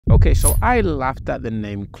Okay, so I laughed at the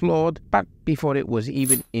name Claude back before it was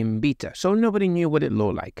even in beta, so nobody knew what it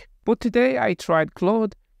looked like. But today I tried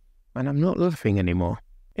Claude and I'm not laughing anymore.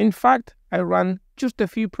 In fact, I ran just a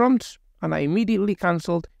few prompts and I immediately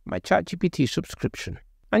cancelled my ChatGPT subscription.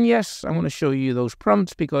 And yes, I want to show you those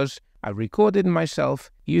prompts because I recorded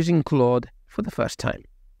myself using Claude for the first time.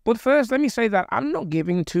 But first, let me say that I'm not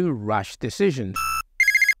giving two rash decisions.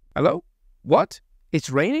 Hello? What?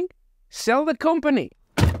 It's raining? Sell the company!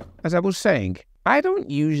 As I was saying, I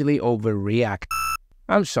don't usually overreact.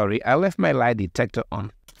 I'm sorry, I left my lie detector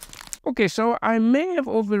on. Okay, so I may have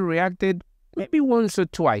overreacted maybe once or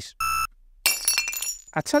twice.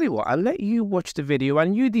 I tell you what, I'll let you watch the video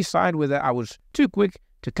and you decide whether I was too quick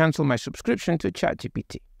to cancel my subscription to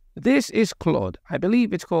ChatGPT. This is Claude. I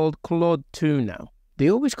believe it's called Claude 2 now.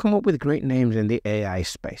 They always come up with great names in the AI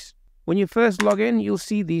space. When you first log in, you'll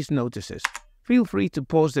see these notices. Feel free to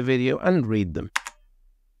pause the video and read them.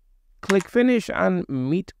 Click Finish and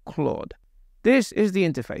meet Claude. This is the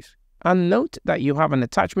interface. And note that you have an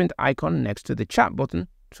attachment icon next to the chat button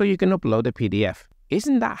so you can upload a PDF.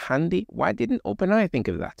 Isn't that handy? Why didn't OpenAI think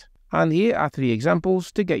of that? And here are 3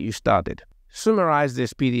 examples to get you started. Summarize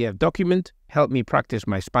this PDF document, help me practice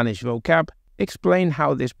my Spanish vocab, explain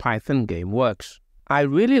how this Python game works. I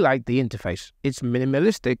really like the interface. It's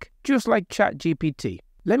minimalistic, just like ChatGPT.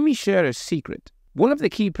 Let me share a secret. One of the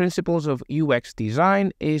key principles of UX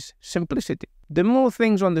design is simplicity. The more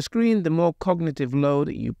things on the screen, the more cognitive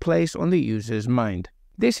load you place on the user's mind.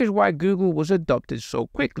 This is why Google was adopted so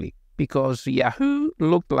quickly, because Yahoo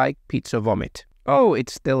looked like pizza vomit. Oh, it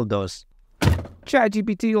still does.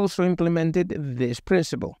 ChatGPT also implemented this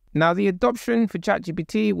principle. Now, the adoption for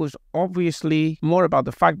ChatGPT was obviously more about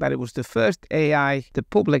the fact that it was the first AI the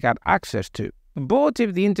public had access to. But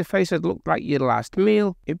if the interface had looked like your last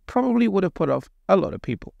meal, it probably would have put off a lot of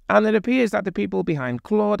people. And it appears that the people behind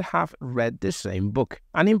Claude have read the same book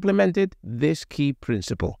and implemented this key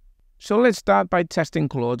principle. So let's start by testing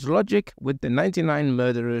Claude's logic with the 99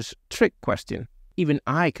 murderers trick question. Even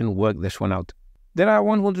I can work this one out. There are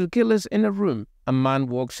 100 killers in a room. A man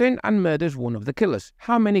walks in and murders one of the killers.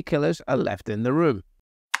 How many killers are left in the room?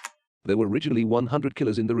 There were originally 100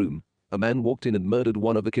 killers in the room. A man walked in and murdered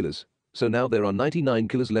one of the killers. So now there are 99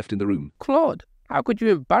 killers left in the room. Claude, how could you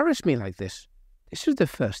embarrass me like this? This is the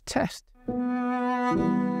first test.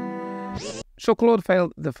 So Claude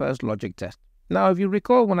failed the first logic test. Now, if you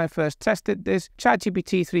recall when I first tested this,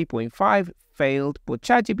 ChatGPT 3.5 failed, but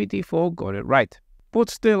ChatGPT 4 got it right. But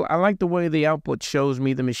still, I like the way the output shows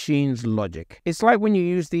me the machine's logic. It's like when you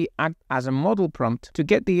use the act as a model prompt to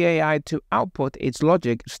get the AI to output its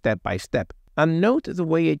logic step by step. And note the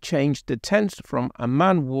way it changed the tense from a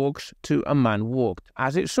man walks to a man walked,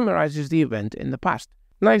 as it summarizes the event in the past.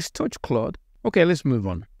 Nice touch, Claude. Okay, let's move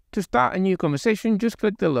on. To start a new conversation, just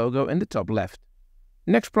click the logo in the top left.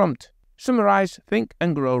 Next prompt. Summarize Think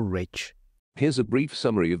and Grow Rich. Here's a brief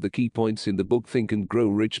summary of the key points in the book Think and Grow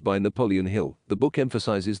Rich by Napoleon Hill. The book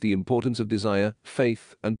emphasizes the importance of desire,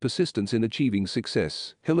 faith, and persistence in achieving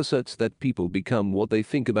success. Hill asserts that people become what they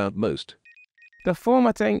think about most. The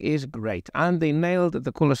formatting is great and they nailed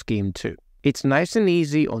the color scheme too. It's nice and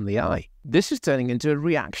easy on the eye. This is turning into a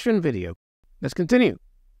reaction video. Let's continue.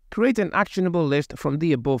 Create an actionable list from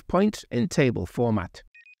the above points in table format.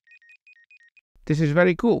 This is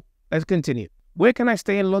very cool. Let's continue. Where can I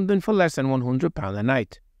stay in London for less than £100 a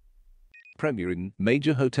night? Premier Inn,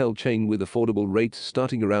 major hotel chain with affordable rates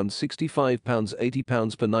starting around £65,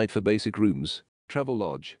 £80 per night for basic rooms.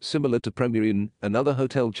 Travelodge, similar to Premier Inn, another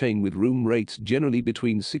hotel chain with room rates generally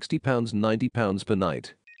between £60 and £90 per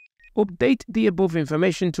night. Update the above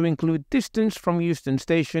information to include distance from Euston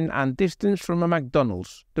Station and distance from a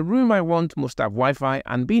McDonald's. The room I want must have Wi-Fi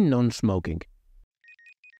and be non-smoking.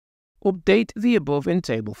 Update the above in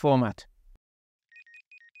table format.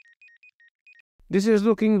 This is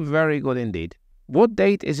looking very good indeed. What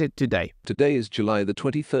date is it today? Today is July the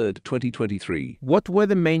 23rd, 2023. What were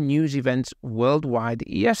the main news events worldwide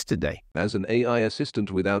yesterday? As an AI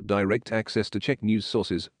assistant without direct access to check news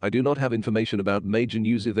sources, I do not have information about major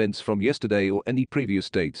news events from yesterday or any previous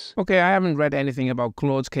dates. Okay, I haven't read anything about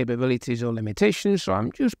Claude's capabilities or limitations, so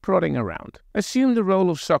I'm just prodding around. Assume the role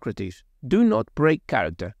of Socrates. Do not break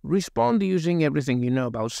character. Respond using everything you know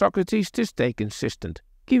about Socrates to stay consistent.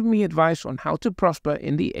 Give me advice on how to prosper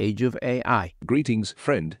in the age of AI. Greetings,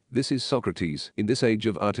 friend. This is Socrates. In this age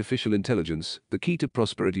of artificial intelligence, the key to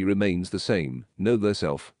prosperity remains the same. Know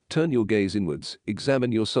thyself. Turn your gaze inwards.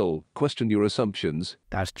 Examine your soul. Question your assumptions.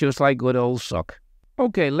 That's just like good old Soc.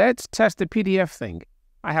 Okay, let's test the PDF thing.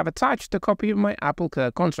 I have attached a copy of my Apple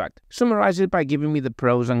Care contract. Summarize it by giving me the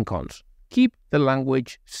pros and cons. Keep the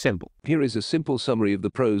language simple. Here is a simple summary of the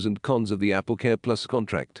pros and cons of the AppleCare Plus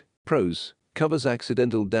contract. Pros: covers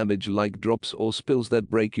accidental damage like drops or spills that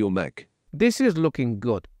break your Mac. This is looking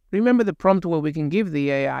good. Remember the prompt where we can give the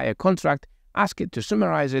AI a contract, ask it to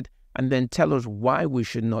summarize it, and then tell us why we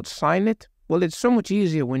should not sign it? Well, it's so much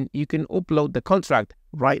easier when you can upload the contract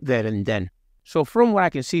right there and then. So from what I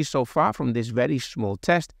can see so far from this very small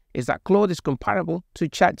test is that Claude is comparable to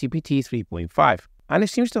ChatGPT 3.5. And it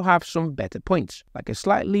seems to have some better points, like a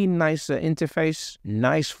slightly nicer interface,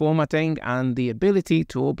 nice formatting, and the ability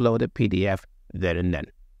to upload a PDF there and then.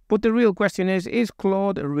 But the real question is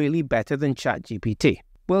Claude really better than ChatGPT?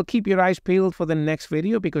 Well, keep your eyes peeled for the next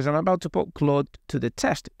video because I'm about to put Claude to the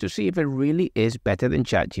test to see if it really is better than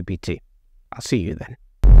ChatGPT. I'll see you then.